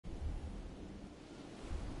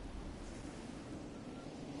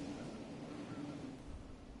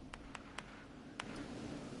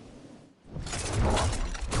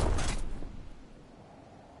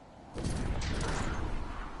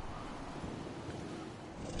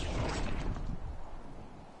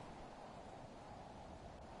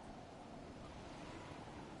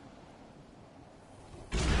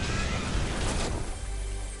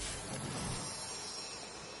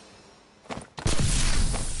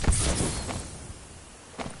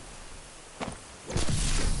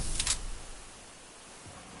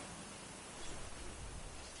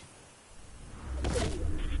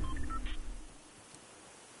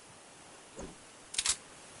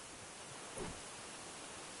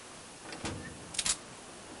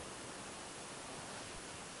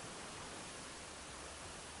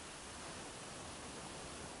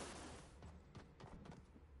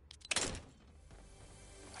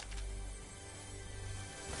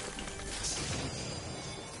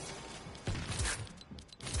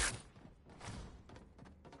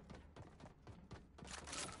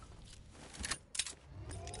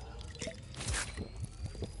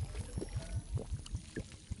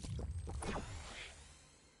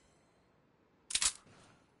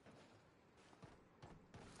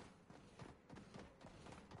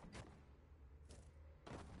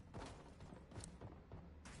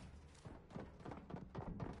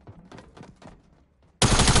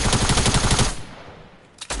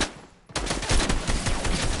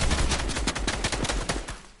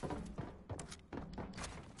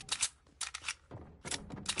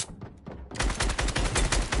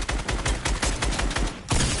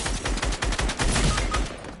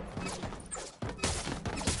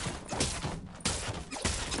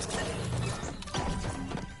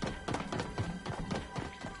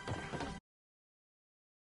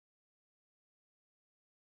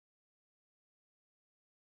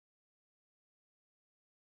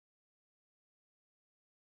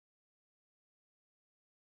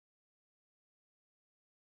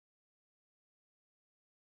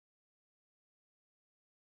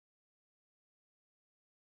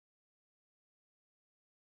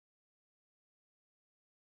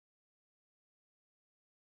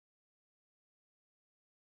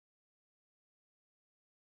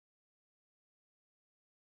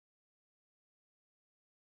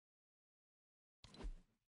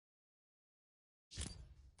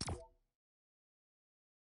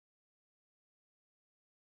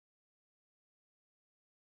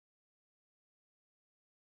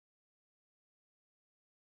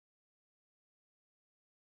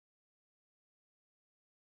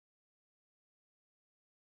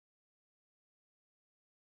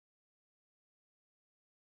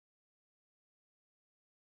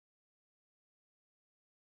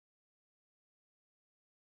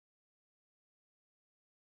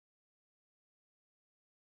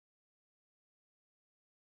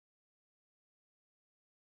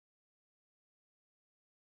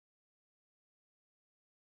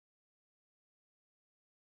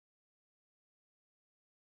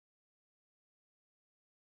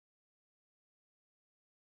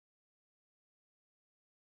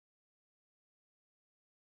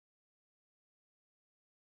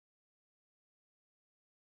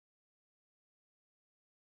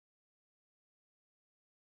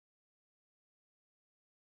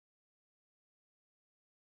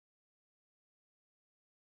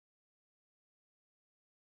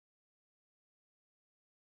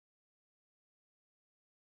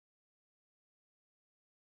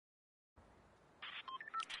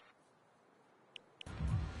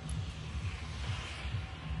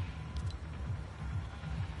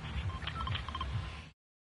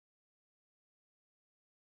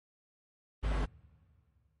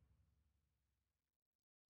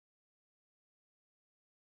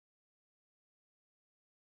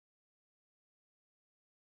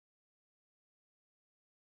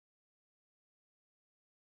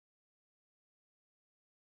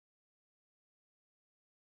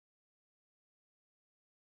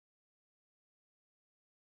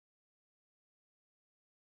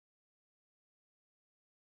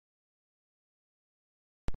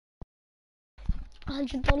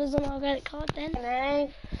$100 on our credit card then. Hello.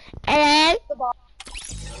 Hello. Goodbye.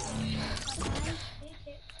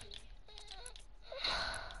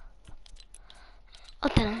 I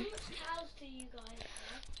don't know. How much cows do you guys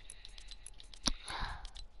have?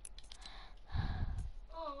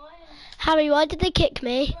 Oh, Harry, why did they kick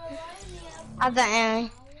me? I don't know.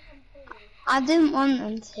 I didn't want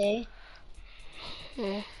them to.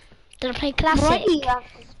 Did I play Why classic? do you have to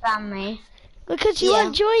spam me? Because you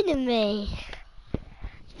weren't joining me.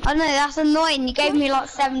 I know, that's annoying. You gave me like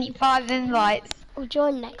 75 invites. We'll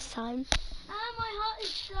join next time. my heart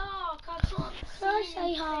is dark. I can't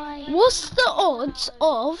Say hi. What's the odds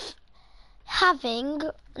of having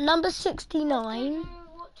number 69? I don't know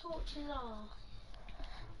what torches are.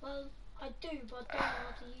 Well, I do, but I don't know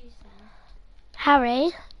how to use them.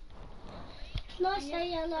 Harry? Can I say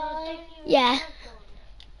hello? Yeah.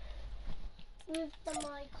 With the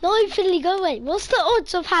mic. No, Finley, go away. What's the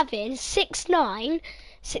odds of having 69,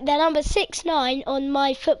 the number 69 on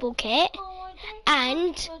my football kit, Oh, I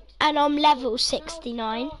don't and I'm level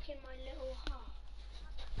 69? dark in my little heart.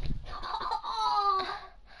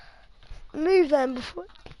 Move them before.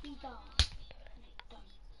 Be dark.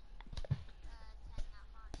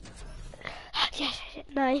 Yes,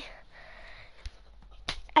 no.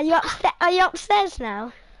 Are you upstairs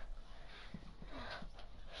now?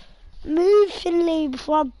 Move, Finley,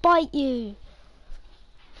 before I bite you.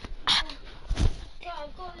 Yeah,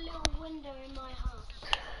 I've got a little window in my house.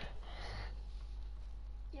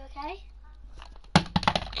 You okay?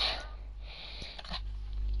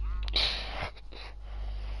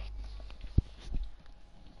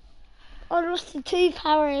 I lost a tooth,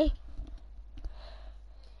 Harry.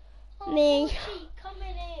 Oh, Me. poor sheep, come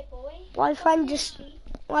in here, boy. My friend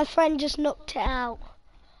just knocked it out.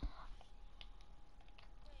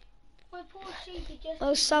 My poor sheep, he just Oh,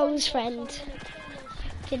 keeps Soul's running off, friend. so I'm gonna kill my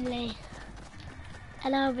sheep. Finley.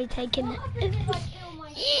 And I'll be taking What happens if I kill my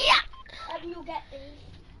sheep? Yeah! You'll get these.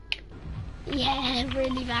 Yeah,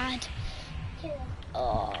 really bad. Kill them.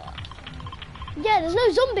 Oh. Yeah, there's no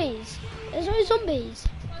zombies. There's no zombies.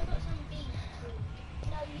 I got some bees too.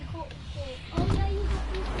 No, you caught four. Oh yeah, you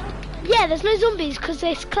got these. Yeah, there's no zombies because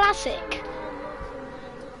it's classic.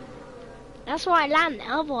 That's why I land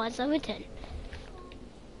there, otherwise I wouldn't. Look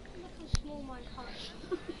how small my heart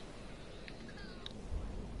is.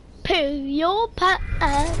 Poo your pants.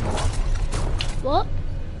 What?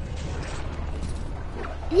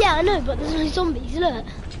 Yeah, I know, but there's no zombies, look.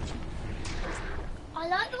 I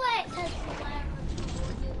like the way it says where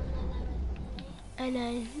I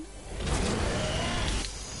know.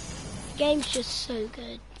 Game's just so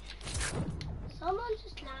good. someone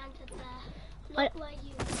just landed there. What? Look where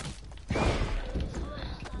you are. Someone just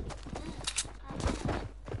landed there.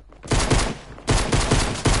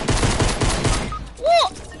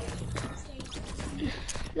 What?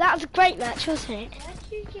 That was a great match, wasn't it? Where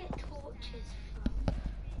did you get torches from?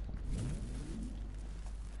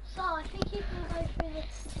 So I think you can go through the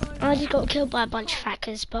tutorial. I just got killed by a bunch of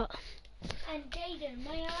hackers, but... And Jaden,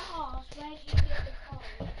 may I ask, where did you get the coal?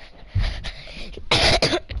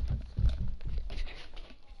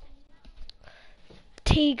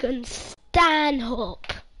 Tegan Stanhope.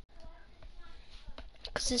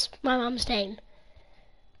 Because it's my mum's name.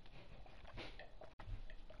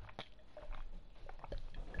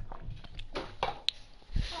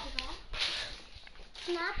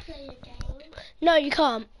 Can I play a game? No, you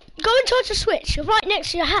can't. Go and charge the Switch. You're right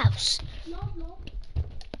next to your house. No.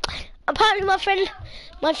 Apparently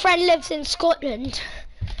my friend lives in Scotland.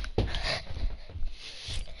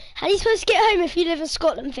 How are you supposed to get home if you live in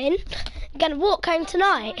Scotland, Finn? You're going to walk home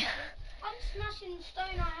tonight. I'm smashing stone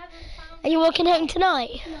I haven't found. Are you walking home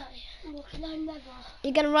tonight? No, I'm walking home never.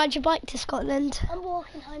 You're going to ride your bike to Scotland? I'm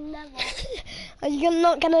walking home never. Are you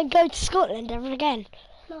not going to go to Scotland ever again?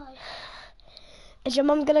 No. Is your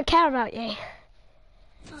mum going to care about you?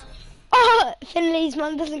 No. Oh, Finley's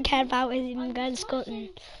mum doesn't care about us even going to Scotland.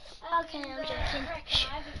 Okay, I'm joking.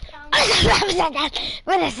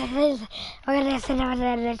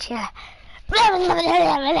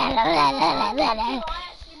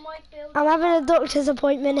 I'm having a doctor's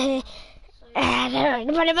appointment here.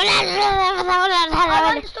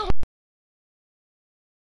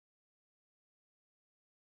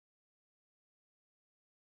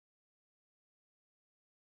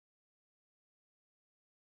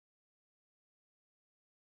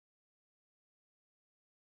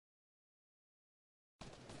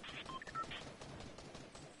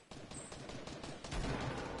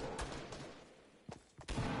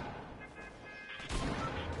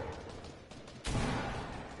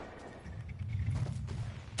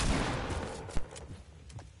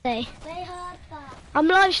 They heard that. I'm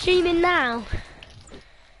live streaming now.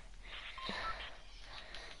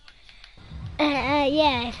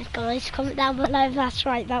 yeah, guys, comment down below if that's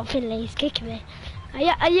right about Finley. He's kicking me.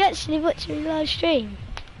 Are you actually watching the live stream?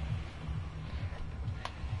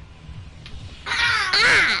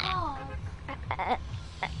 Ah!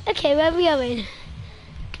 Okay, where are we going?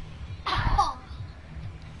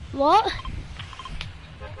 What?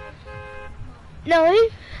 No?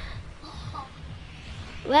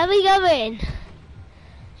 Where are we going?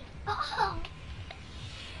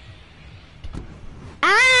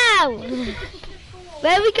 Ow!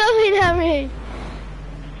 Where are we going, Harry?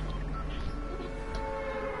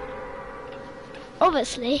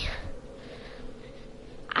 Obviously.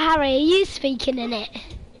 Harry, are you speaking in it?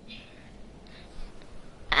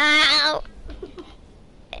 Ow!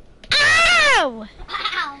 Ow!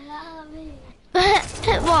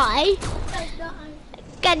 Why?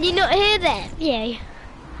 Can you not hear that? Yeah.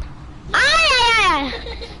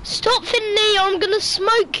 Stop, Finley, I'm gonna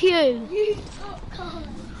smoke you.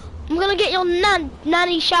 I'm gonna get your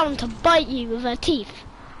nanny Sharon to bite you with her teeth.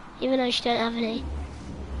 Even though she don't have any.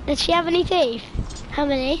 Does she have any teeth? How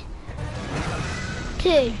many?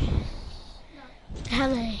 2. How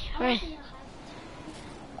many? Right.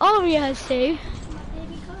 Aria has 2.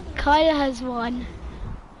 Kyla has 1.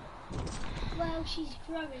 Well, she's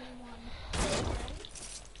growing 1.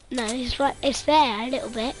 No, it's right. It's there a little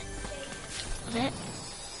bit. A bit.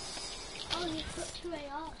 Oh, you put 2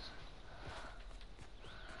 ARs.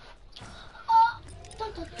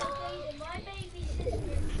 My baby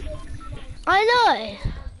sister I know.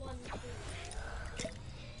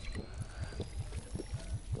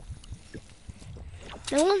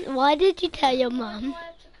 No one, why did you tell your mum?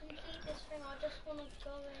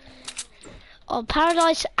 Oh,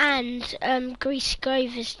 Paradise and Grease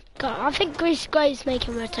Grove is gone. I think Grease Grove's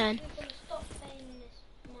making a return.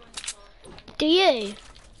 Do you?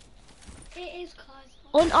 It is, guys.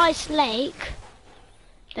 On Ice Lake,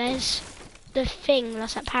 there's the thing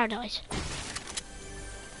that's at Paradise.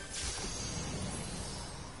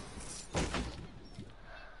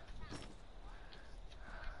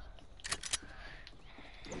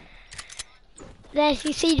 There,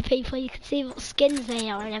 you see the people, you can see what skins they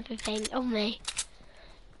are and everything on me.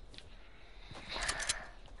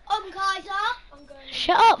 Guys, I'm going.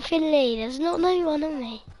 Shut up, Finley, there's not no one on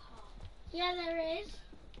me. Yeah, there is.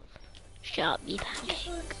 Shut up, you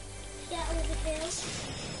pancake. Get over here.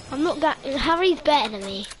 I'm not that, Harry's better than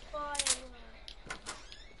me. Well, if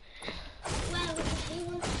you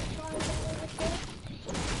want to try and get over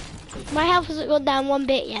here. My health hasn't gone down one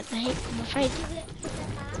bit yet, mate, I'm afraid. Is it bad?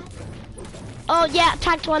 Oh yeah,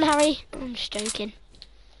 tagged one, Harry. I'm just joking.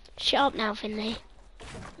 Shut up now, Finley.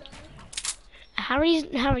 Harry,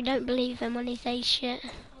 don't believe him when he says shit.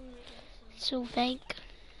 It's all fake.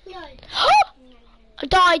 No. I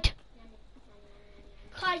died.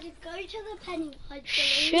 Guys, go to the Pennywise balloon.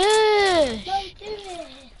 Shush. Don't do it.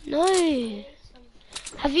 No.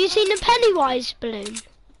 Have you seen the Pennywise balloon?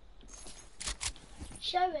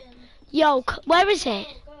 Show him. Yo, where is it?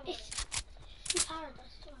 It's in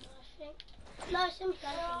Paradise, I think. No, it's in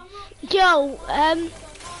Paradise. Yo,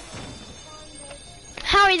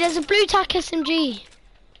 Harry, there's a blue tack SMG.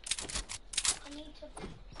 I need to.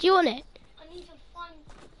 Do you want it? I need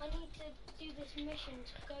to do this mission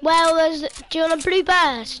to go. Well, do you want a blue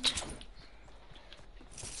burst?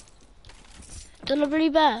 Do you want a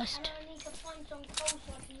blue burst? And I need to find some coal so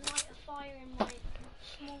I can light a fire in my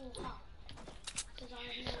small hut. Because I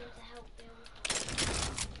have no one to help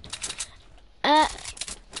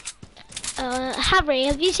build. Harry,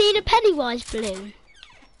 have you seen a Pennywise balloon?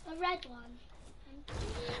 A red one.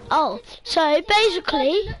 Oh, so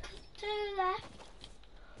basically... Look to the left.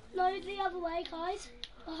 No, the other way, guys.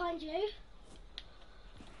 Behind you.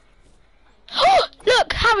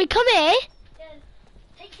 Look, Harry, come here.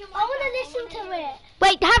 I want to listen to it.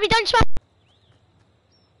 Wait, Harry, don't smash.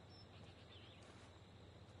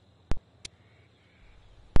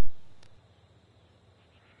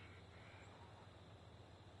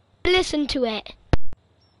 Listen to it.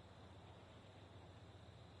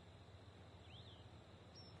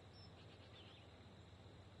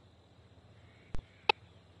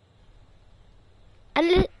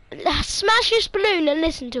 And smash this balloon and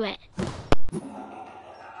listen to it.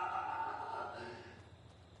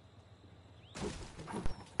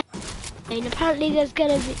 And apparently there's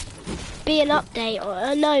gonna be an update,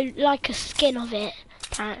 or no, like a skin of it,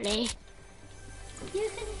 apparently. You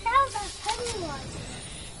can tell that's Pennywise.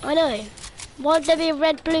 I know. Why would there be a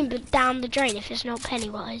red balloon but down the drain if it's not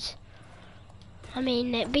Pennywise? I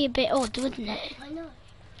mean, it'd be a bit odd, wouldn't it? I know.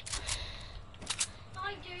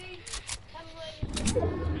 I do.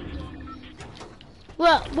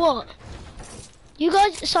 What? You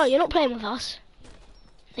guys, sorry, you're not playing with us.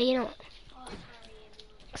 No, you're not.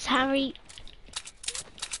 'Cause Harry...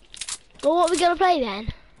 Well, what are we going to play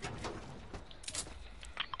then?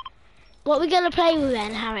 What are we going to play with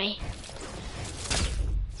then, Harry?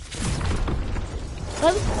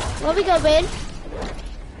 Where we going?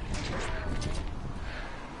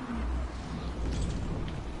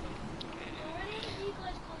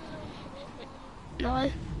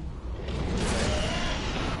 No.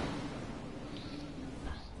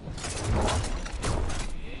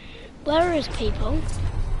 Where is people?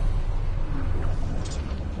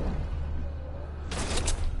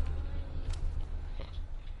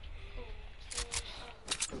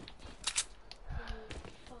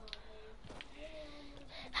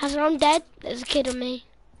 Hazard, I'm dead. There's a kid on me.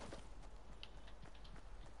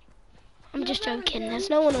 I'm just joking. There's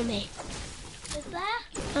no one on me. Is there?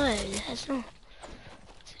 No, there's not.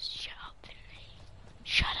 Shut up, Finley.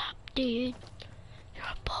 Shut up, dude. You're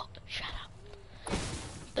a bot. Shut up.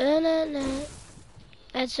 No.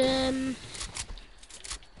 There's I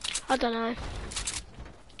don't know.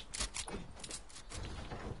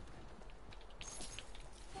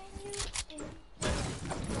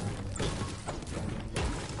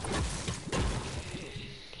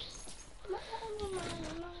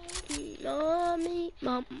 Mommy,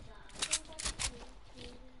 mom.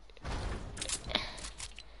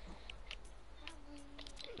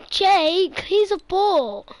 Jake, he's a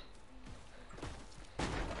bot.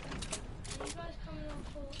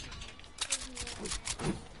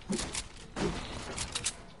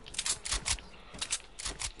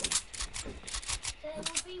 There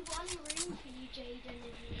will be one room for you, Jaden,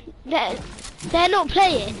 if you... They're not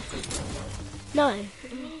playing. No.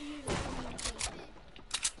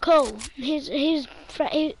 Cool. No. Is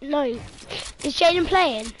Jaden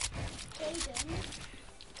playing? Jaden,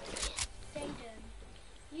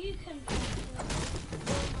 you can play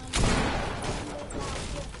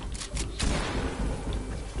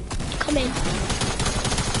Come in. Are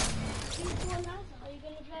you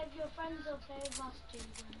going to play with your friends or play with us,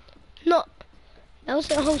 Jaden? Not. That was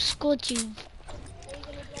the whole squad, you Are you going to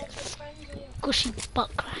play with your friends or your... gushy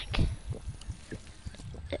butt crack.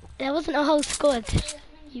 There wasn't a whole squad,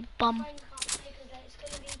 you bum.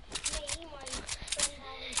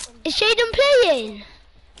 Is Jaden playing?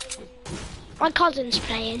 My cousin's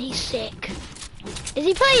playing, he's sick. Is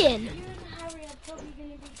he playing? You and Harry are probably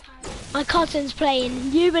going to be carrying. My cousin's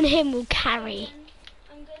playing, you and him will carry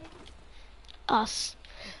I'm going us.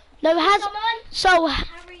 No, so,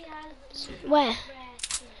 Harry has... where? Rare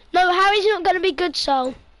skin. No, Harry's not going to be good,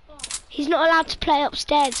 so. He's not allowed to play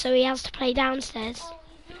upstairs, so he has to play downstairs. Oh,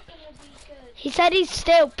 he's not going to be good. He said he's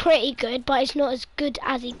still pretty good, but he's not as good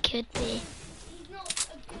as he could be. He's not as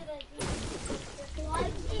good as he was.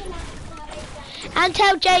 I've seen that. And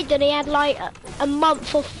tell Jaden he had like a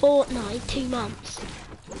month of Fortnite, 2 months.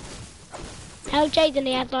 Tell Jaden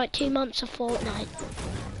he had like 2 months of Fortnite.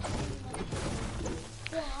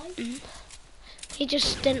 Why? He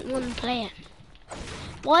just didn't want to play it.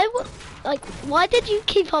 Why did you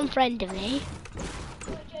keep unfriending me?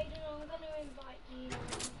 So, Jaden, I'm going to invite you.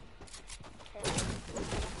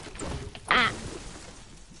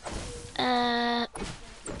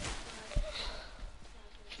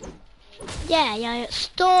 Yeah,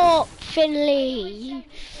 stop, Finley.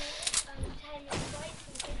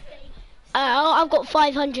 I've got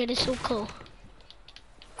 500, it's all cool.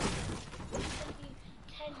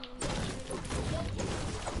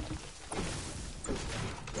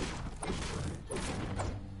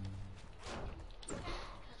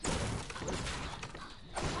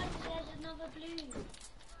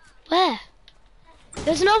 Where?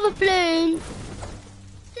 There's another balloon. Do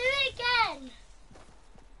it again.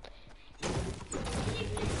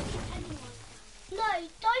 No,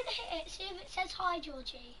 don't hit it. See if it says hi,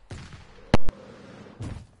 Georgie.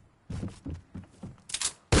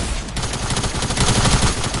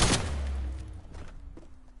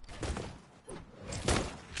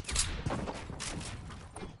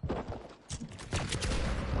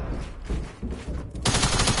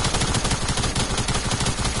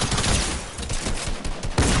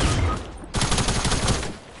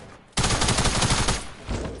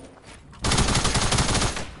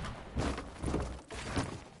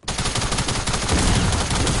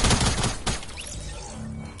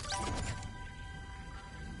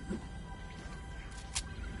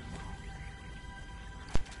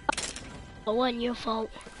 It wasn't your fault.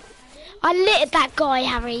 I lit that guy,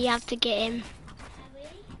 Harry. You have to get him.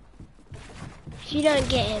 If you don't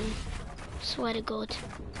get him, swear to God.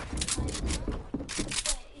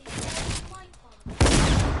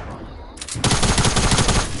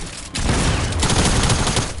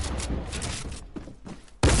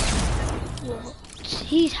 What?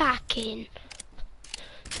 He's hacking.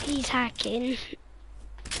 He's hacking.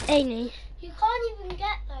 Ain't he? You can't even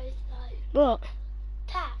get those though. What?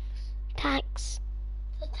 Tax. Tax.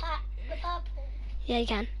 The purple. Yeah, you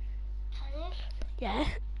can. Can you? Yeah.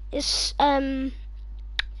 It's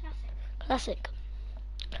classic.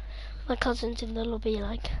 My cousin's in the lobby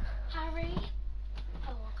like. Harry.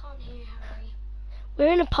 Oh, I can't hear Harry.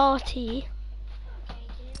 We're in a party. Okay,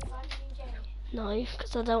 can you invite me and Jay? No,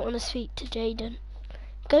 because I don't want to speak to Jaden.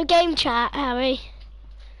 Go game chat, Harry.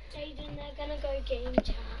 Jaden, they're gonna go game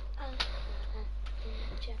chat.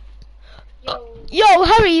 Chat. Yo. Yo,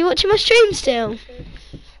 Harry, you watching my stream still?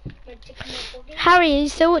 Harry, are you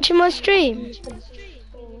still watching my stream?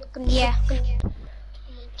 Yeah.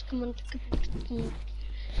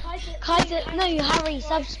 Kaiser, no, Harry,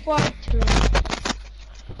 subscribe to it.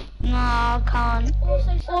 No, I can't.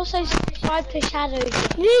 Also subscribe to Shadow.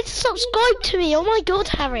 You need to subscribe to me. Oh my god,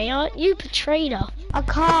 Harry, aren't you betrayed her? I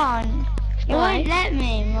can't. You Why? won't let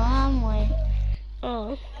me, Mum.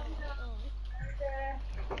 Oh.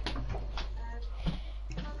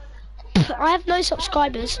 I have no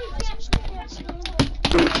subscribers.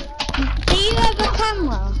 Do you have a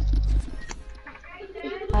camera?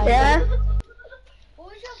 Yeah.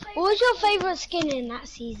 What was your favourite skin in that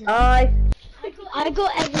season? I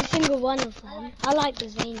got every single one of them. I like the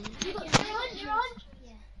Zany.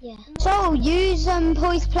 Yeah. So use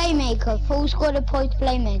Poise Playmaker, full squad of Poise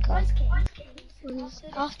Playmaker.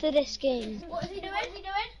 After this game, What is he doing?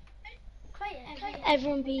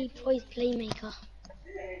 everyone be Poise Playmaker.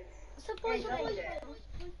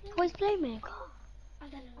 Poise Playmaker.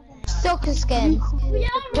 Soccer skin,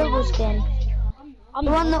 double skin, I'm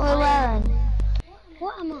the one that we're wearing.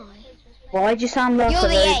 What am I? Why'd you sound like You're a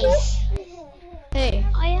the lady? ace.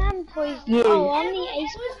 Who? I am Poise. You. Oh, I'm the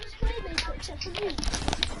ace.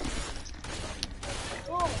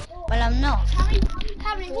 Well, I'm not.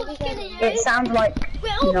 Harry, what skin are you? It sounds like We're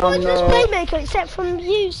all no, boys no. Playmaker except from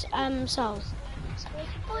you, Souls.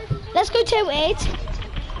 Let's go to it.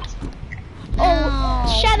 Oh,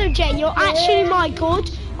 No. Shadow Jane, you're actually my god.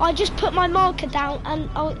 I just put my marker down and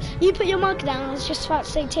you put your marker down and I was just about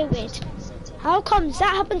to say tilted. How comes?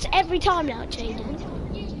 That happens every time now, Jaden.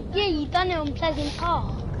 Yeah, you done it on Pleasant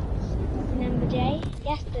Park. Remember, Jay?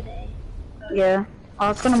 Yesterday. Yeah. I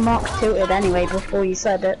was gonna mark tilted anyway before you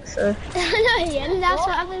said it, so I know, yeah, and that's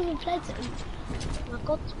what happened with Pleasant. My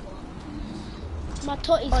God. My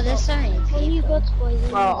totty's Oh, there's so many What you people. got,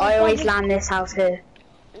 boys? well, I always land this house here.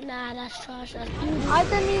 Nah, that's trash. That's I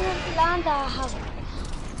don't even land our house.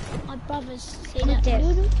 my brother's seen it. did.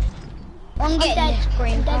 I'm getting dead. this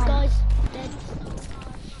green I'm dead, bomb. guys. Dead.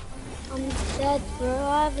 I'm dead, bro.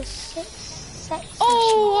 I have a six.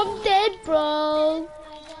 Oh, I'm dead, bro.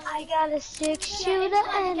 I got a 6-shooter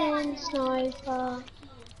and a sniper.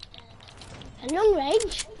 And long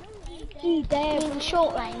range. He I dead. mean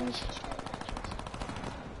short range.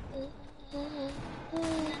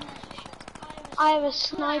 I have a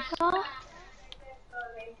sniper.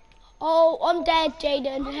 Oh, I'm dead,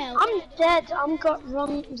 Jaden. Help. I'm dead. I'm got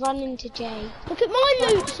running to Jay. Look at my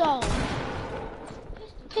loot, Soul.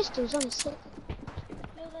 Pistols on a 6.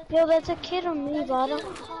 Yo, there's a kid on me, but I don't.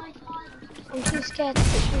 I'm too scared to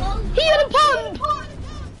shoot. He had a pump!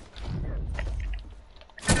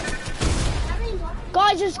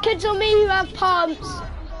 Guys, there's kids on me who have pumps.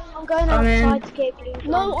 I'm going I'm in. outside to get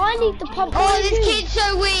blue. No, I need the pump. Oh, this kid's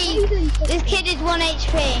so weak. This kid is 1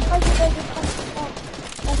 HP.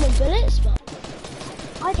 That's no bullets, but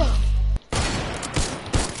I don't.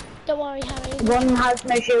 don't worry, Harry. One has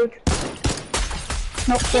no shield.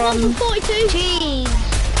 Knocked Level one. 42. Jeez.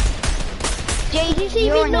 Did you see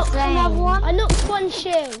You're me knock insane. another one? I knocked one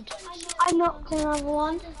shield. I knocked another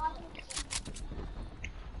one.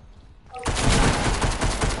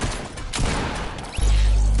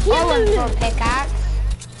 I went for a pickaxe.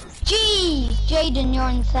 Jeez, Jaden, you're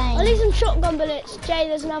I insane. need some shotgun bullets. Jay,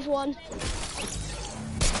 there's another one.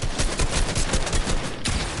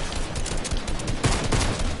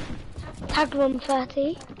 Tag room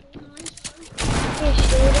 30. Here's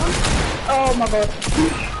shield on. Oh my god.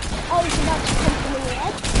 Oh, it's about to come from the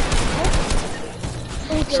head.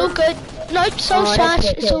 It's all good. Nope, soul Oh, trash.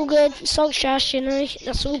 that's It's all good. Soul trash, you know.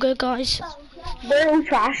 That's all good, guys. They're all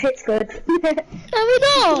trash, it's good. No, we're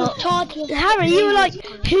not. Harry, you were like,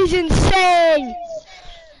 he's insane.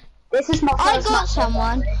 This is my I first got match.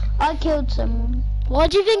 someone. I killed someone. Why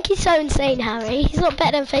do you think he's so insane, Harry? He's not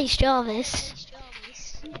better than Face Jarvis.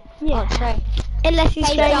 Yeah. Oh, sorry. Unless he's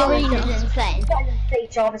Hey, straight Jarvis arena. is insane. Say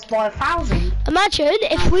Jarvis by 1,000. Imagine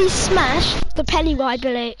if we smashed the Pennywise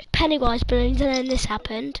balloons and then this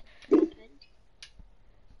happened.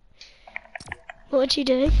 What would you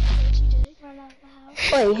do?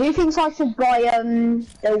 Wait, who thinks I should buy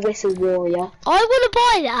the Whistle Warrior? I want to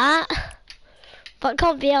buy that, but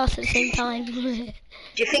can't be asked at the same time. Do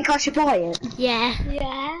you think I should buy it? Yeah.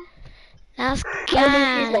 Yeah. That's Maybe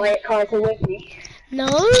you buy good. it, Kaiser, with me. No,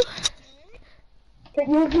 Get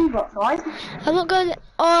your V-Box, right? I'm not going.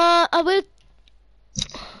 I will.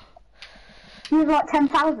 You have like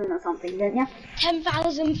 10,000 or something, didn't you?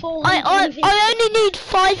 10,400. I only need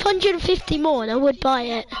 550 more, and I would buy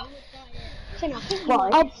it.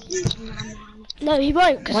 Why? No, he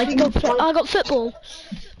won't, because Why I got football.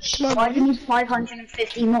 Why do you need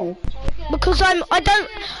 550 more? Because I'm not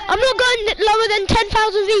going lower than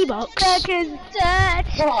 10,000 V-Bucks.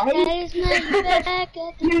 Why? You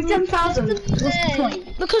have 10,000. What's the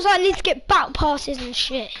point? Because I need to get back passes and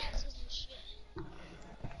shit.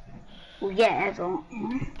 Well, yeah, but...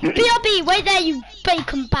 BRB, wait there, you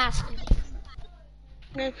bacon bastard.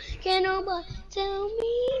 Can nobody tell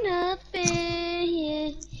me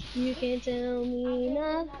nothing? You can't tell me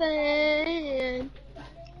nothing.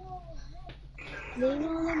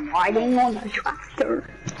 Riding on the tractor.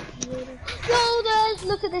 Golders,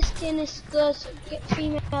 look at this skin. It's the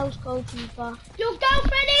female's goalkeeper. Your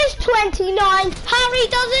girlfriend is 29. Harry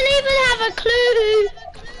doesn't even have a clue.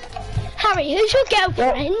 Harry, who's your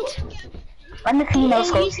girlfriend? When the female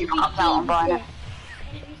goalkeeper comes out, I'm buying it.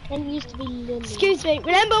 Then it used to be Lily. Excuse me,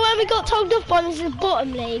 remember when we got told off by Mrs.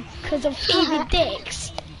 Bottomley because of Phoebe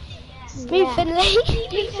Dix? Me Finley.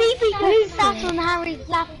 Phoebe who's sat on Harry's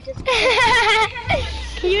lap just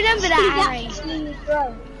Can you remember that, Harry? actually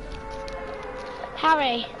grown.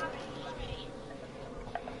 Harry.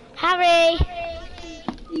 Harry.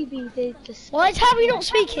 Phoebe did the same. Why is Harry not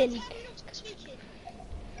speaking?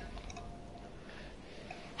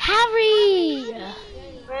 Harry!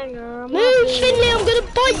 Move, Finley, I'm gonna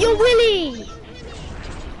bite your willy!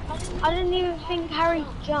 I didn't even think Harry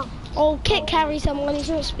jumped. Oh, kick Harry someone, he's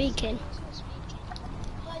not speaking.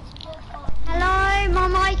 Hello, my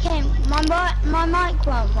mic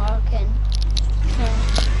wasn't working.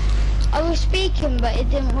 I was speaking, but it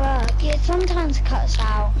didn't work. It sometimes cuts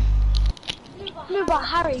out. No, but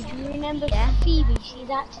Harry, do you remember Phoebe? She's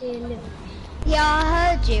actually a little. Yeah,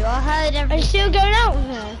 I heard you. I heard Are you everything. still going out with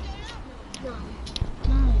her? No.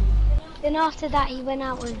 Then after that, he went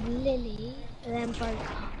out with Lily, and then broke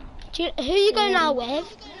up. Who are you going out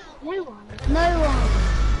with? No one. No one.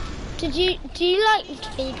 Do you like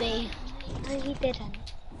Phoebe? No, he didn't.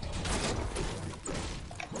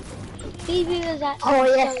 Phoebe was actually. Oh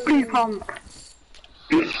yes, so blue good. pump.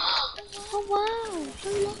 Oh wow, so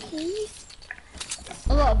lucky.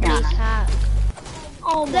 I got a blue hat.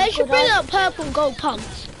 Oh my They should God, bring out purple and gold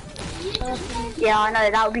pumps. Yeah, I know,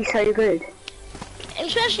 that would be so good.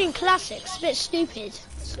 Especially in classics, a bit stupid.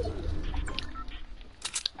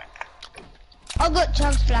 I got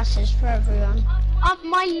chug splashes for everyone.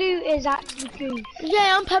 My loot is actually good.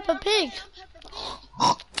 Yeah, I'm Peppa Pig.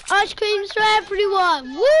 Ice creams for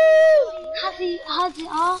everyone. Woo! Has it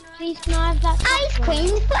off? Please can I have that? Ice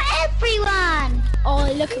cream for everyone.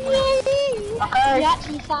 Oh, look at me. You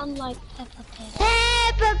actually sound like Peppa Pig.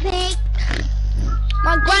 Peppa Pig.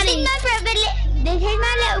 My This granny. is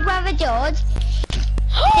my little brother George.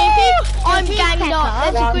 I'm This is ganged up.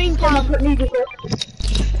 Peppa. There's a green pump. Put me to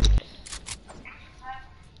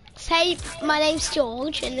Say, my name's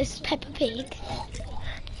George, and this is Peppa Pig.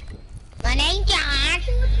 My name's George.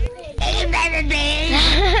 This is Peppa Pig.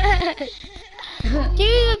 Do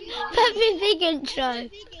the Peppa Pig intro.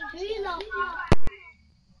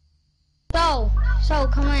 So,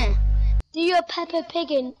 come here. Do your Peppa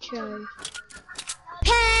Pig intro.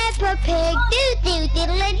 Peppa Pig,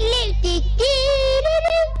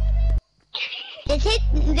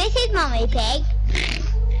 This is Mummy Pig.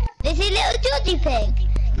 This is little Georgie Pig.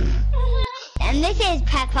 And this is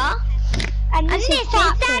Peppa. And And this this is is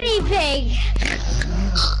Fat Daddy Pig.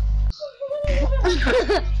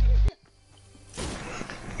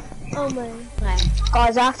 Oh my.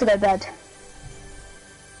 Guys, I have to go to bed.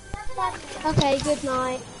 Okay, good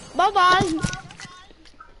night. Bye-bye.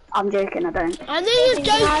 I'm joking, I don't. I knew you were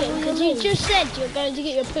joking, because you just said you were going to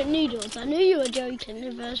get your put noodles. I knew you were joking in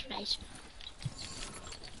the first place.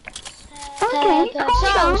 Okay,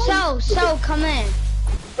 So, come here.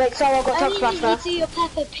 Wait, so I've got Only Chug you Splash first. do your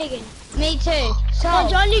Peppa Pig intro. Me too. So, Oh,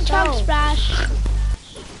 I need Chug Splash.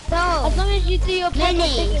 As long as you do your Peppa Pig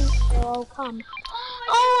Minis. intro, I'll come.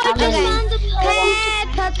 Oh, I I'm just in. found a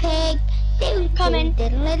Peppa Pig. Coming.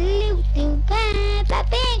 Peppa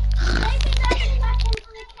Pig.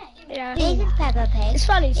 Yeah. This is Peppa Pig. It's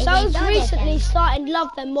funny, Is it Souls not recently okay? started love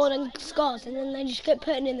them more than Scars, and then they just kept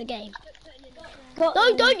putting in the game. No,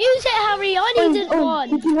 don't use it, Harry. I needed one.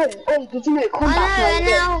 Did you know? Combat I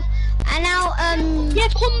know, mode. And now, Yeah,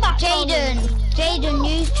 combat. Jaden,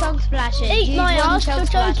 use chug splashes. Eat Use my one ass, chug you're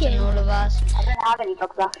splash joking. on all of us. I don't have any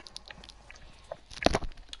chug splash.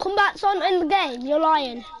 Combat's on in the game. You're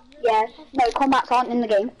lying. Yeah, no, combats aren't in the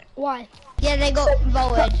game. Why? Yeah, they got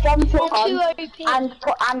voted. Drum Too shotgun OP.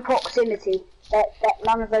 and proximity. That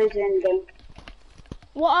none of those are in the game.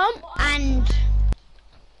 What? And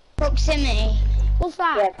proximity. What's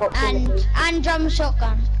that? Yeah, proximity. And drum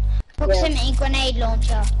shotgun. Proximity grenade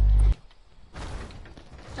launcher.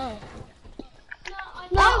 Oh.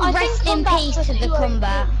 No, I think Rest in combats peace were to the too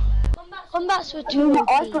combat. Combats were I too mean,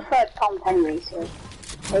 I OP. preferred pump anyway, so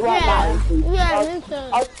they weren't Yeah, that easy. yeah, me too.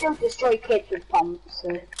 I'd still destroy kids with pumps, so.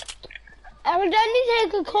 I would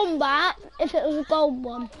only take a combat if it was a gold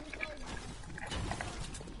one.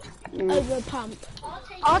 Over a pump.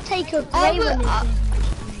 I'll take a I grey would, one.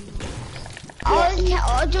 do you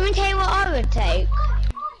want me to tell you what I would take?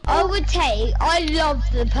 I love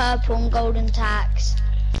the purple and golden tax.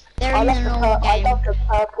 They're in the normal I game. love the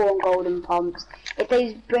purple and golden pumps. If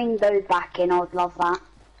they bring those back in, I'd love that.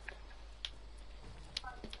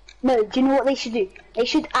 No, do you know what they should do? They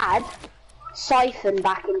should add Siphon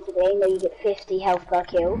back into the game, where you get 50 health per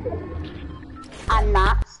kill. And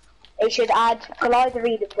that. They should add glider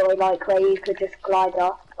redeploy, like where you could just glide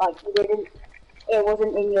off, like you didn't, it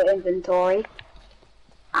wasn't in your inventory.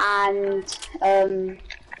 And,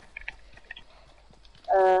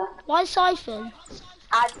 Why siphon?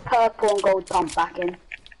 add purple and gold pump back in.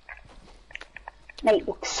 Mate,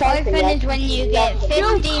 Siphon, Siphon is when you get 50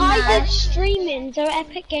 Kaiser's max. streaming, so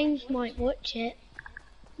Epic Games might watch it.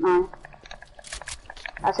 No.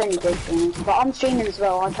 That's only good streaming. But I'm streaming as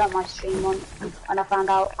well. I turned my stream on and I found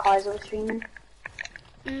out Kaiser was streaming.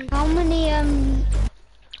 How many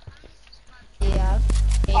do you have?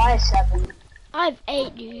 I have 7. I have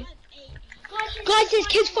 8, dude. Guys, there's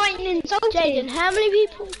kids fighting in Salty. Jaden, how many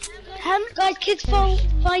people? Guys, kids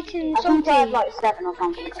fighting in I think I have Salty. like 7 or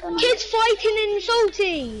something. I don't know. Kids fighting in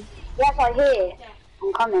Salty. Yes, I hear.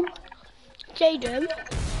 I'm coming. Jaden,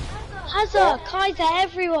 Hazza, Kaiser,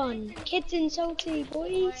 everyone. Kids in Salty,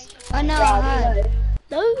 boys. I know, Yeah, I I heard.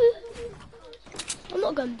 know. no. I'm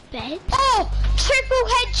not going to bed. Oh!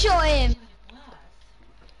 Triple headshot him!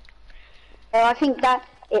 I think that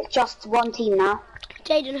it's just one team now.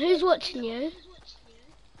 Jaden, who's watching you?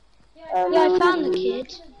 Yeah, I found the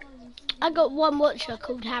kid. I got one watcher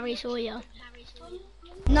called Harry Sawyer.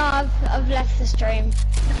 No, I've left the stream.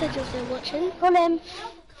 I said you're still watching. Call him.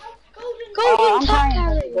 I'm Golden tap, trying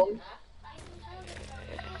Harry. to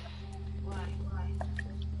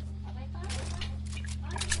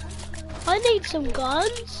I need some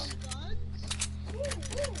guns.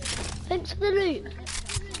 Thanks for the loot.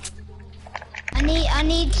 I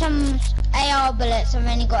need some AR bullets. I've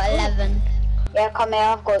only got 11. Yeah, come here.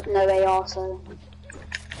 I've got no AR, so.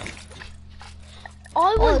 I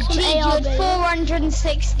Oh, want some gee, AR you're bullets.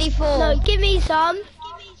 464. No, give me some.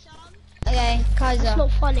 Okay, It's Kaiser.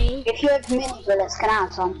 not funny. If you have mini bullets, can I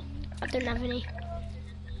have some? I don't have any.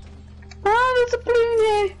 Oh, there's a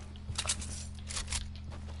balloon here.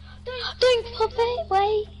 Don't pop it,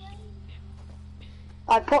 wait.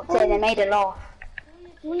 I popped it and it made it laugh.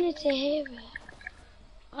 I wanted to hear it.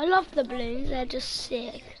 I love the balloons. They're just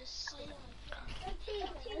sick.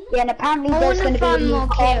 Yeah, and apparently I there's wanna going to be a find new more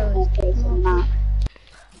carnival place on that.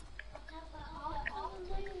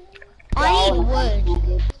 I need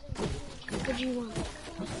wood. What do you want?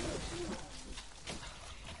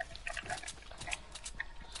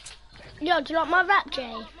 Yo, do you like my rap,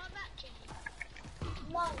 Jay?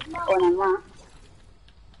 Go on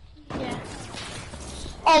that. Yeah.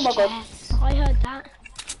 Oh my god. I heard that.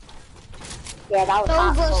 Yeah, that was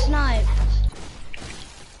Someone got asshole. sniped.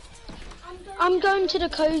 I'm going to the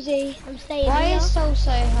cozy. I'm staying Why here. is Soul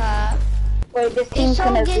so hurt? Wait, this team's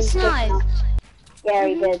someone gonna get be sniped? now. Yeah,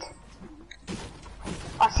 he did.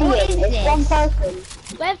 I see What it. is It's this? one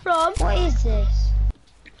person. Where from? What is this?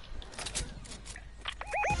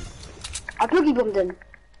 I boogie bombed him.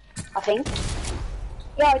 I think.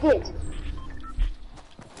 Yeah, I did.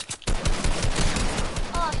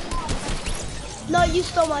 No, you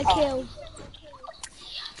stole my kill.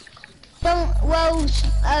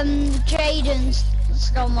 Jaden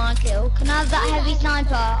stole my kill. Can I have that heavy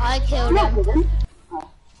sniper? I killed No, I him. didn't.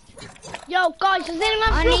 Yo, guys, does anyone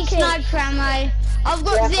have I need rockets? sniper ammo. I've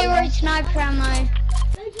got Yeah, 0 sniper ammo.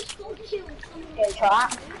 Okay, try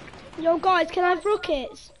that. Yo, guys, can I have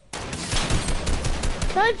rockets?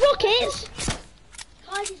 Can I have rockets?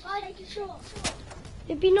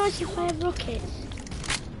 It'd be nice if I had rockets.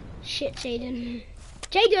 Shit, Jaden.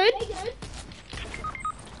 Jaden?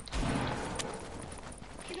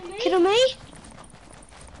 Kidding me?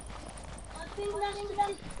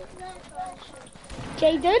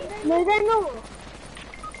 Jaden? No, they're not.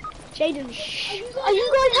 Jaden, shh. Are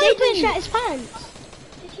you guys Jaden helping? shat his pants.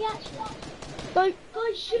 Go.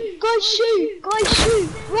 Guys, shoot! Guys, shoot!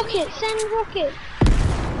 Rocket, send rocket!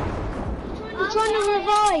 He's trying to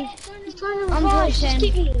revive! I'm pushing. Just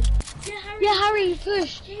keep me. Yeah, Harry,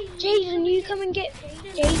 push! Jaden, you come and get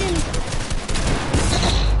Jaden.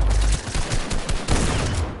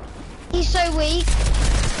 He's so weak.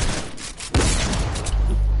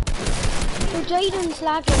 Oh, Jaden's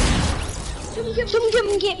lagging. Someone come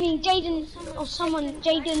and get me, Jaden, or someone.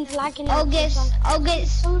 Jaden's lagging. I'll get some.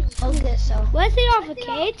 Where's the other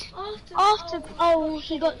kid? After, oh,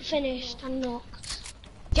 he got finished and knocked.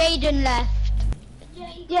 Jaden left.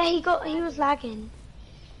 Yeah, he was lagging.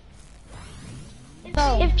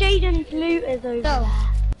 So, If Jaden's loot is over So.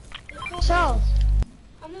 there. so,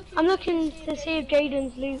 I'm looking to see if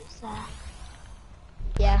Jaden's loot's there.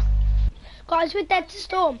 yeah. Guys, we're dead to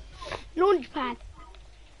storm. Launch pad.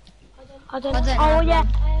 I don't I don't oh have yeah,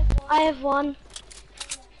 one. I have one.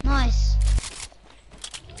 Nice.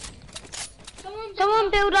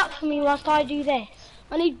 Someone build up for me whilst I do this.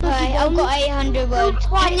 I need Alright, boogie I've bombs. got 800 wood.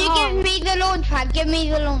 quite Can you hard. give me the launch pad? Give me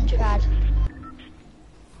the launch pad.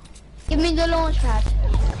 Give me the launch pad.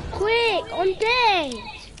 Quick, I'm dead.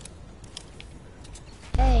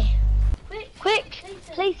 Hey. Quick,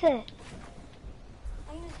 place it.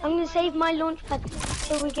 I'm gonna save my launch pad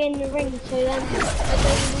till we get in the ring, so then I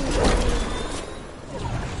don't lose any.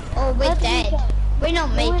 Oh, we're Where do we dead. go? We're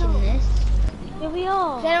not making this. Here we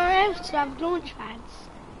are. They don't have to have launch pads.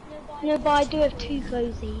 No, but I do have 2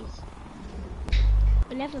 cozies.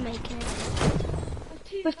 We're never making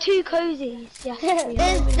it. With 2 cozies, yes. we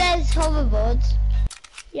are. There's hoverboards.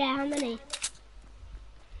 Yeah, how many?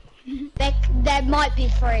 There might be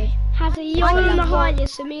 3. Has a yawn on the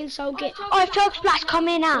highest, so me and Sol get. Oh, if Chug Splash come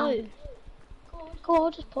in now. Oh, Go on,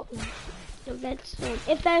 I'll just pop them. no, that's not.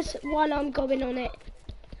 If there's one, I'm going on it.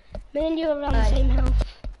 Me and you are around the Right. same health.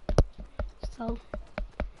 So,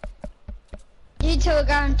 You two are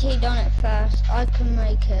guaranteed on it first. I can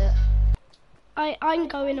make it. I'm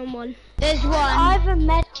going on one. There's one. I have a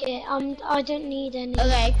med kit. I don't need any.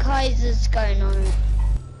 Okay, Kaiser's going on it.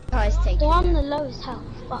 Kai's taking So I'm it. the lowest health,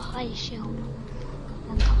 but highest shield.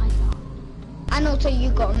 And Kaiser. And also you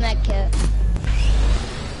got a med kit.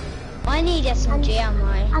 I need SMG ammo.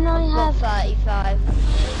 And I I've have got 35.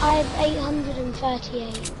 I have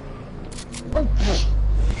 838.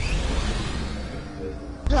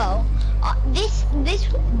 So, this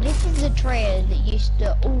is the trio that used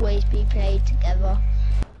to always be played together,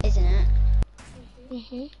 isn't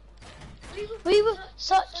it? We were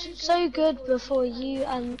so good before you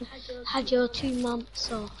had your 2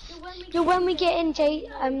 months off. So when we get in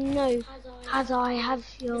no, as I have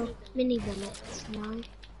your mini bullets, no.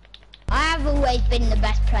 I have always been the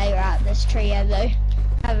best player out of this trio though,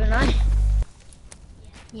 haven't I?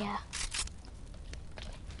 Yeah.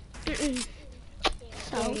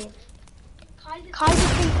 So, Kaiser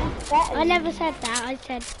thinks he's better. I never said that. I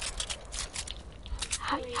said,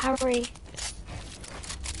 Harry.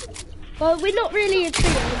 well, we're not really a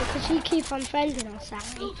trio because you keep unfriending us,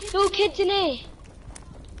 Harry. No kids in here.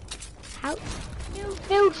 How?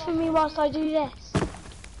 Build for me whilst I do this.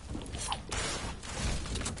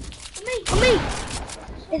 For me.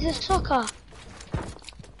 It's a soccer.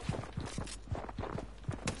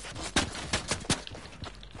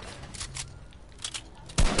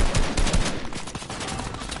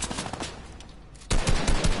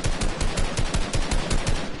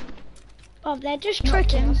 Oh, they're just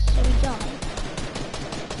tricking us, so we die.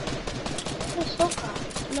 It's a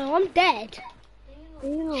soccer. No, I'm dead.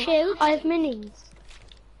 Shield. I have minis.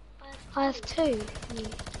 I have 2.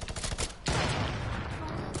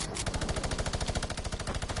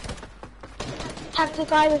 Tag the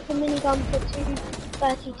guy with the minigun for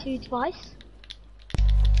 232 twice.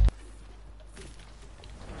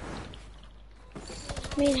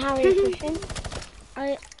 Me and Harry are pushing.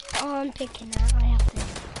 I'm picking that. I have to.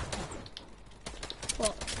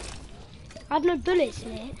 What? I have no bullets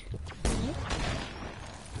in it.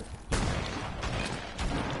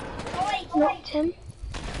 Knocked him.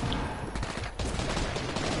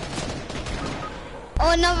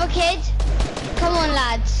 Oh, another kid? Come on,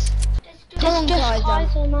 lads. Come on, Just Kaiser.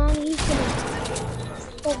 Kaiser, man. He's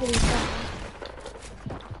gonna probably die.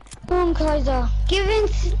 Come on, Kaiser. Give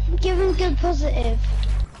him good positive.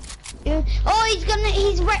 Oh,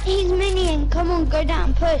 he's minion. Come on, go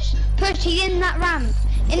down, push. Push, he's in that ramp.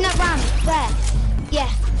 In that ramp, there. Yeah.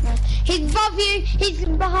 He's above you, he's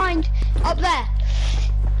behind, up there.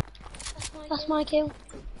 That's my kill.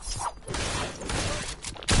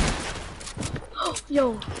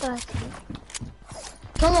 Yo, 30.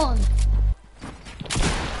 Come on.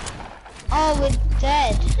 Oh, we're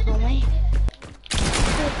dead, aren't we?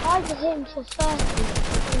 We tried to hit him for 30 and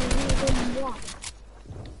he didn't one.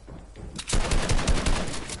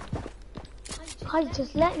 Guys,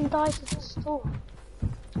 just let him die to the storm.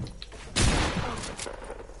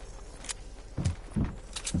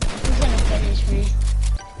 He's gonna finish me.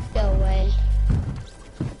 Go away.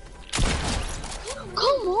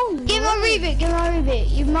 Come on, Give my reboot, give my reboot.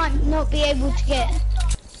 You might not be able to get.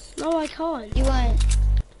 No, I can't. You won't.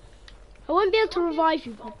 I won't be able to revive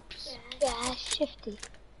you, Bobs. Yeah, shifty.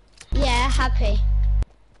 Yeah, happy.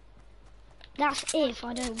 That's if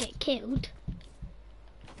I don't get killed.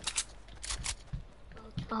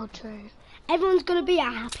 Oh, true. Everyone's gonna be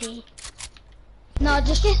happy. No,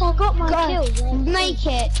 just Yes, I got my go. kill. Make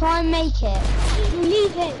it. Try and make it.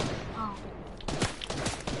 Leave it. Oh.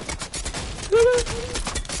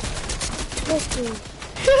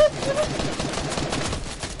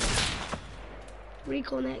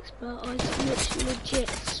 Recon expert, I legit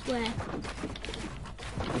swear.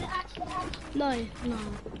 No.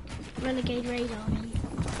 Renegade radar. I mean.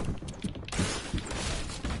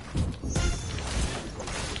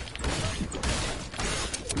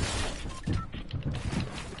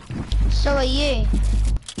 So are you.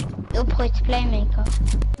 You're point playmaker.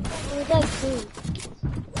 Oh, that's cool.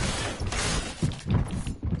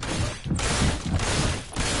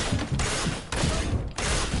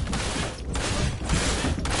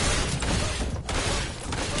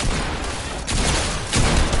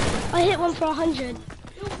 I hit one for 100.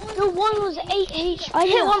 The one was 8 HP. I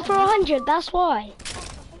hit one for 100, that's why.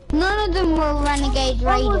 None of them were renegade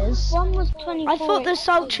raiders. One was 24. I thought the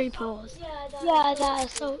sultry pause. Yeah, that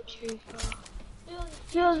assault trooper.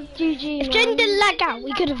 You're GG, If man. Jaden didn't lag out,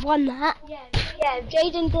 we could have won that. Yeah, if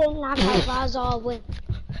Jaden didn't lag out, that's our win.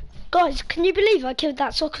 Guys, can you believe I killed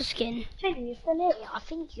that soccer skin? Jaden, you still here? I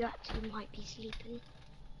think you actually might be sleeping.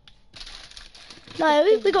 No,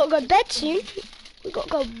 we gotta go to bed soon. We gotta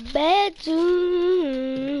go to bed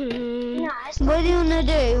soon. Nice. What do you wanna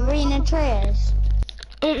do? Arena trios?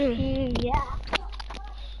 Yeah.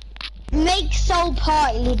 Make Soul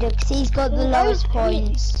Party leader because he's got the lowest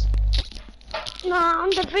points. No, I'm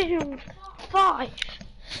Division 5.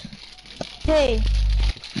 Who?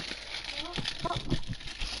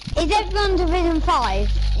 Is everyone Division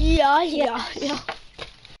 5? Yeah.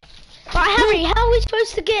 But Harry, how are we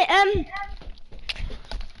supposed to get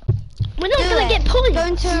we're not gonna get points. Go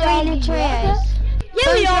into Arena trios.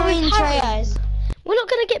 Yeah, we are with Arena Harry. trios. We're not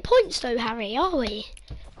gonna get points though, Harry, are we?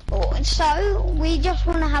 So, we just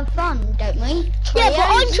want to have fun, don't we? Yeah, but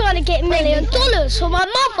I'm Trios. trying to get $1 million for my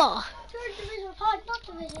mother. Division 5, not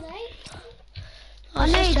Division 8. I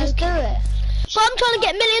know, just do it. But I'm trying to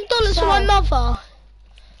get $1 million for my mother.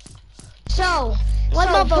 So, My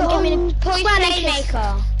mother put will give me on the Poise granny kiss.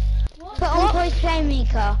 Playmaker. Put on Poise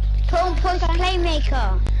Playmaker. Put on Poise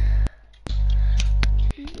Playmaker.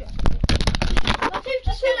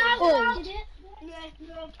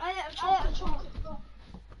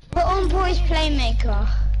 Put on Poise Playmaker.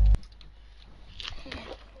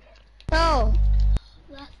 Oh.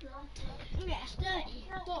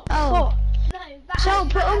 Oh. So,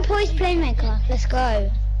 put on Poise Playmaker. Let's go.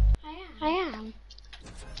 I am.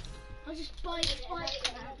 I'll just buy it.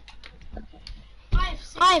 I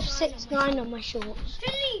have 6'9" on my shorts.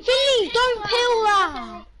 Finley, don't peel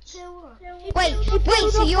that. Wait,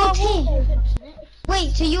 so your team.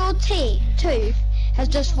 Wait, so your team tooth has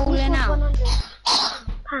just fallen out.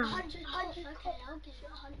 Pound.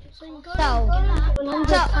 So,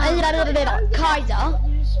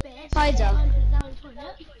 Kaiser.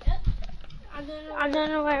 I don't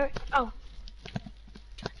know where it, oh.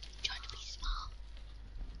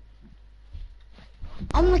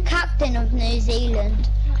 I'm the captain of New Zealand.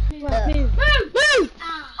 Move.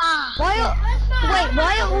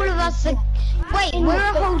 Why are all of us the... Wait, we're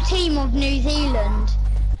a whole team of New Zealand.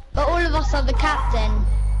 But all of us are the captain.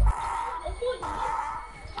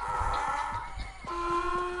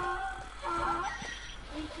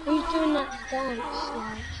 Who's doing that dance?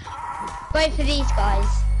 Like? Wait for these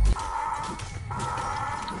guys.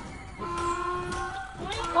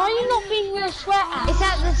 Why are you not being your sweat at? It's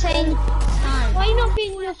at the same time. Why are you not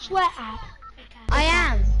being your sweat at? I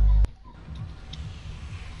am.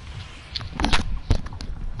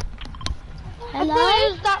 Hello?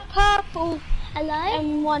 It was that purple Hello?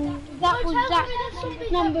 M1. That was that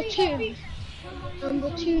number 2. Number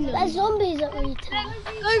 2 number. There's zombies at retail.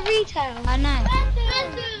 Go retail. I know.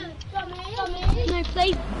 No,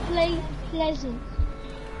 play Pleasant.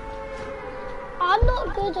 I'm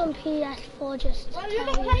not good on PS4, just to tell you.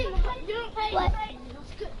 Wait,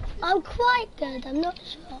 I'm quite good, I'm not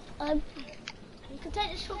sure. You can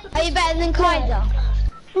take this chocolate. Are you better than Kaiser?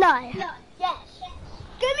 No. Yes.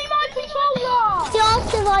 Give me my controller. He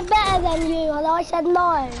asked if I'm better than you, and I said no.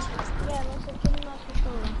 Yeah, and I said, give me my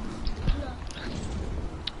controller.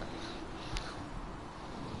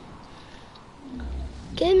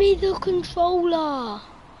 Give me the controller.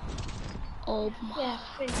 Oh my. Yeah,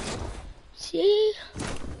 free. See?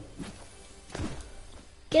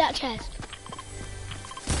 Get that chest.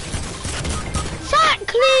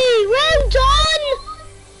 Exactly! Well done!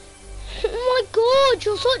 Oh my god,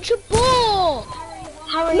 you're such a bore!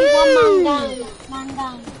 Harry, Move! one man down. Man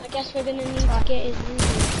down. I guess we're gonna need to get his ruby.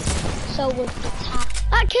 So would the tap.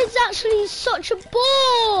 That kid's actually such a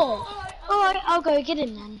bore! Alright, I'll go get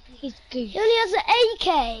him then. He's goofed. He only has an AK.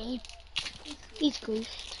 He's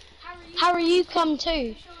goofed. Harry, you come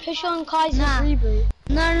too. Push on Kaiser's Nah. reboot.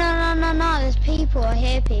 No, there's people, I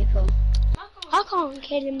hear people. I can't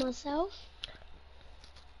kill him myself.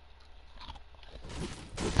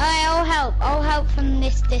 Alright, I'll help from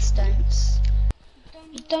this distance.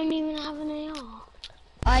 You don't even have an AR.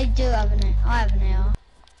 I do have an AR.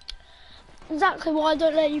 Exactly why I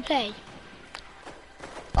don't let you play.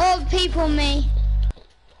 Oh, people me.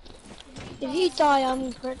 If you die,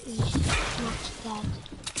 I'm pretty much dead.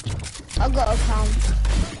 I've got a come.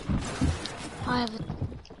 I have a...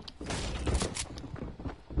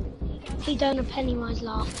 He done a Pennywise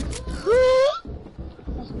laugh.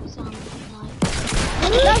 That's what it sounded like.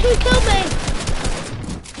 Let him kill me!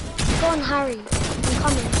 Go on, Harry. I'm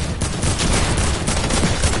coming.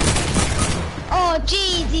 Oh,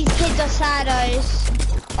 jeez, these kids are saddos.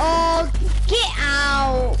 Oh, get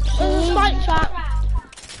out. There's a spike trap.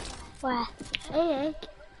 Where? Mm.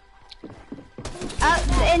 Out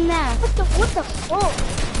in there. What the fuck?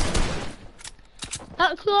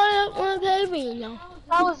 That's why I don't want to play with you now.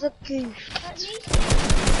 That was a goof.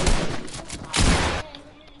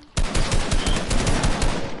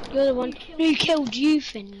 You're the one who killed you,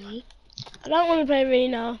 Finley. I don't want to play with you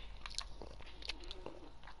now.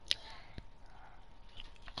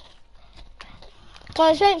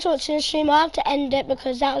 Guys, thanks for watching the stream. I have to end it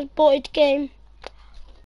because that was a botted game.